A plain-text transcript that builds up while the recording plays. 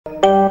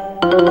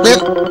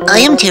Well, I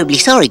am terribly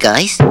sorry,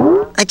 guys.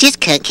 I just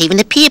can't cave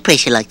into peer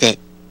pressure like that.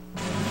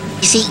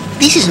 You see,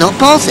 this is not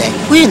Balzac.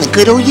 We're in the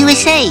good old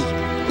USA.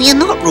 We are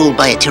not ruled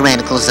by a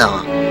tyrannical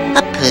czar.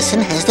 A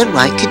person has the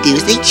right to do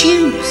as they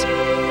choose.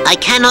 I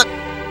cannot,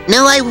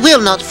 no, I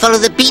will not follow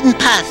the beaten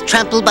path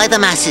trampled by the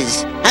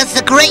masses. As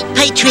the great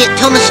patriot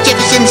Thomas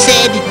Jefferson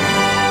said,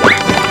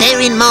 bear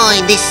in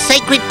mind this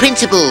sacred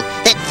principle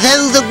that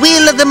though the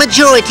will of the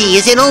majority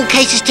is in all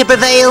cases to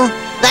prevail,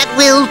 that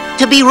will,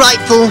 to be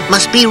rightful,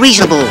 must be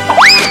reasonable.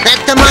 That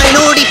the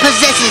minority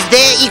possesses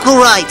their equal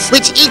rights,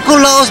 which equal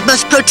laws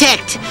must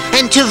protect,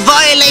 and to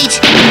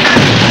violate...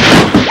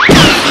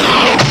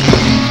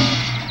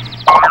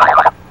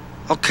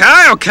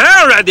 Okay,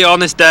 already,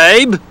 Honest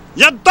Abe.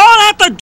 You don't have to